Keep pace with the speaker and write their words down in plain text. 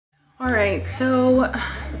right, so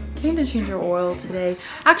came to change our oil today.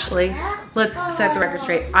 Actually, let's set the record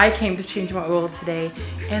straight. I came to change my oil today,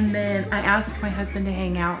 and then I asked my husband to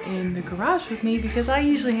hang out in the garage with me because I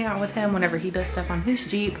usually hang out with him whenever he does stuff on his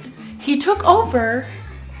Jeep. He took over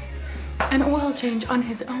an oil change on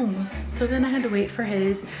his own, so then I had to wait for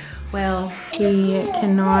his. Well, he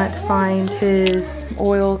cannot find his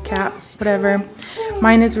oil cap, whatever.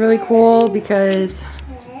 Mine is really cool because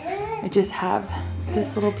I just have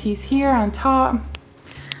this little piece here on top.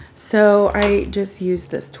 So I just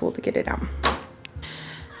used this tool to get it out.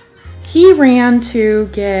 He ran to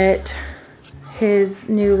get his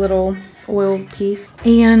new little oil piece,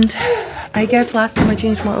 and I guess last time I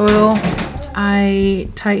changed my oil, I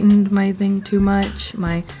tightened my thing too much,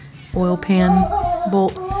 my oil pan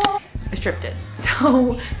bolt. I stripped it,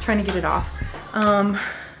 so trying to get it off.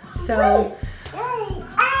 So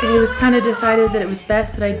it was kind of decided that it was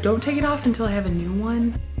best that I don't take it off until I have a new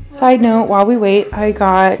one. Side note, while we wait, I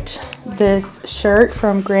got this shirt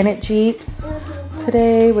from Granite Jeeps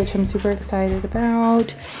today, which I'm super excited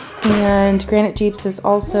about. And Granite Jeeps is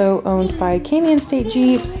also owned by Canyon State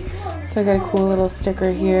Jeeps. So I got a cool little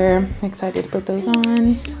sticker here. I'm excited to put those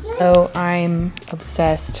on. So I'm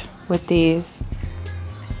obsessed with these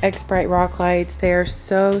X-Bright rock lights. They are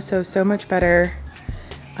so much better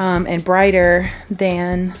and brighter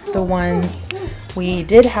than the ones we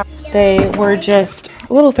did have. They were just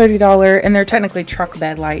a little $30, and they're technically truck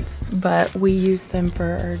bed lights, but we use them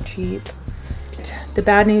for our Jeep. The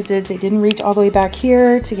bad news is they didn't reach all the way back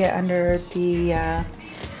here to get under the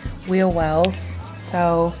wheel wells,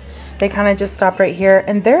 so they kind of just stopped right here,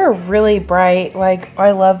 and they're really bright. Like,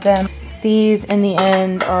 I love them. These in the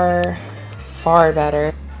end are far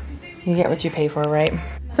better. You get what you pay for, right?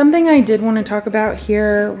 Something I did want to talk about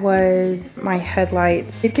here was my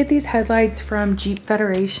headlights. I did get these headlights from Jeep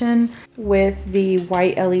Federation with the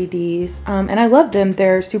white LEDs, and I love them.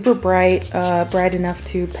 They're super bright, bright enough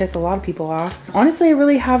to piss a lot of people off. Honestly, I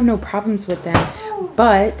really have no problems with them,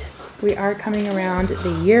 but we are coming around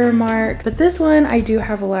the year mark. But this one I do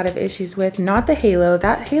have a lot of issues with, not the halo.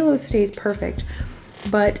 That halo stays perfect,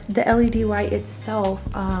 but the LED light itself,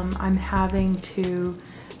 I'm having to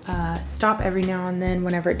stop every now and then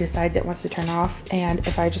whenever it decides it wants to turn off, and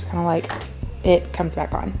if I just kind of like it comes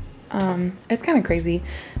back on. It's kind of crazy,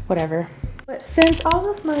 whatever. But since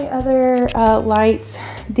all of my other lights,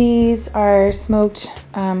 these are smoked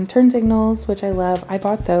turn signals, which I love. I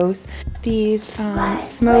bought those. These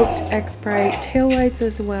smoked X-Bright tail lights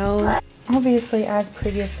as well. Obviously, as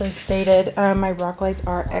previously stated, my rock lights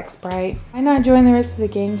are X-Bright. Why not join the rest of the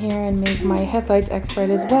gang here and make my headlights X-Bright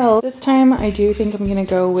as well? This time, I do think I'm gonna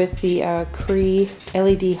go with the Cree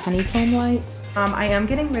LED honeycomb lights. I am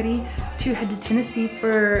getting ready to head to Tennessee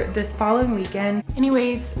for this following weekend.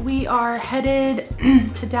 Anyways, we are headed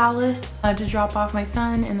to Dallas to drop off my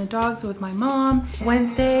son and the dogs with my mom.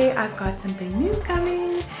 Wednesday, I've got something new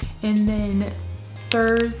coming, and then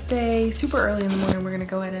Thursday, super early in the morning, we're gonna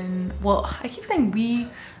go ahead and, well, I keep saying we,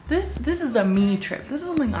 this is a me trip. This is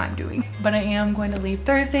something I'm doing. But I am going to leave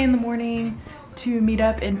Thursday in the morning to meet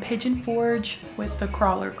up in Pigeon Forge with the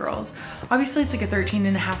Crawler girls. Obviously, it's like a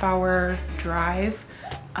 13.5-hour drive.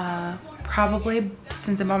 Probably,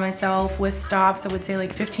 since I'm by myself with stops, I would say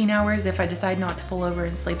like 15 hours if I decide not to pull over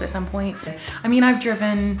and sleep at some point. I mean, I've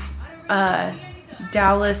driven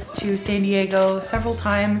Dallas to San Diego several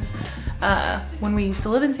times when we used to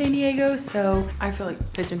live in San Diego, so I feel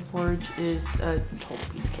like Pigeon Forge is a total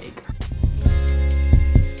piece of cake.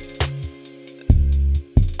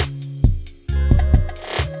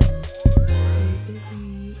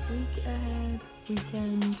 Busy week ahead,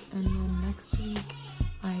 weekend, and then next week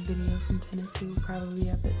my video from Tennessee will probably be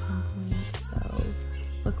up at some point, so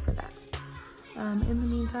look for that. In the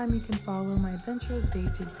meantime, you can follow my adventures day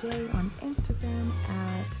to day on Instagram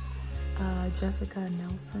at Jessica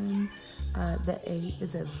Nelson. The A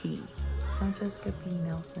is a V. It's not Jessica P.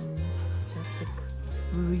 Nelson, Jessica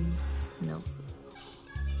V. Nelson.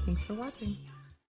 Thanks for watching.